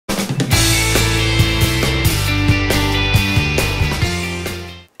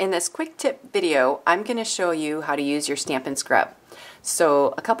this quick tip video, I'm going to show you how to use your Stampin' Scrub.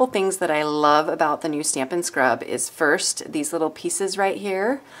 So a couple things that I love about the new Stampin' Scrub is first, these little pieces right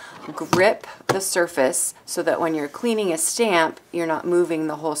here grip the surface so that when you're cleaning a stamp, you're not moving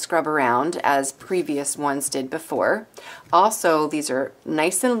the whole scrub around as previous ones did before. Also, these are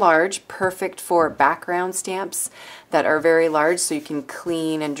nice and large, perfect for background stamps that are very large so you can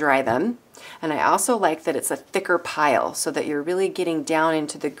clean and dry them. And I also like that it's a thicker pile so that you're really getting down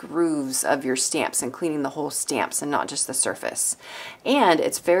into the grooves of your stamps and cleaning the whole stamps and not just the surface. And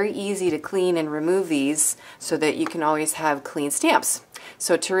it's very easy to clean and remove these so that you can always have clean stamps.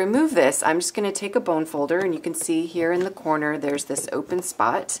 So to remove this, I'm just going to take a bone folder, and you can see here in the corner there's this open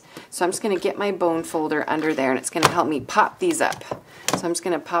spot. So I'm just going to get my bone folder under there, and it's going to help me pop these up. So I'm just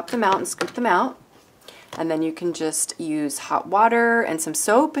going to pop them out and scoop them out. And then you can just use hot water and some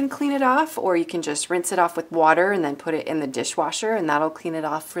soap and clean it off, or you can just rinse it off with water and then put it in the dishwasher, and that'll clean it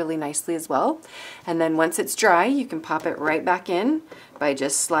off really nicely as well. And then once it's dry, you can pop it right back in by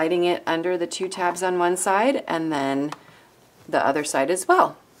just sliding it under the two tabs on one side and then the other side as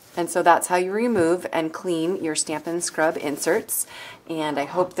well. And so that's how you remove and clean your Stampin' Scrub inserts. And I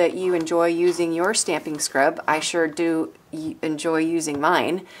hope that you enjoy using your Stampin' Scrub. I sure do enjoy using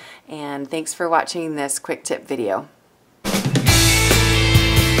mine. And thanks for watching this quick tip video.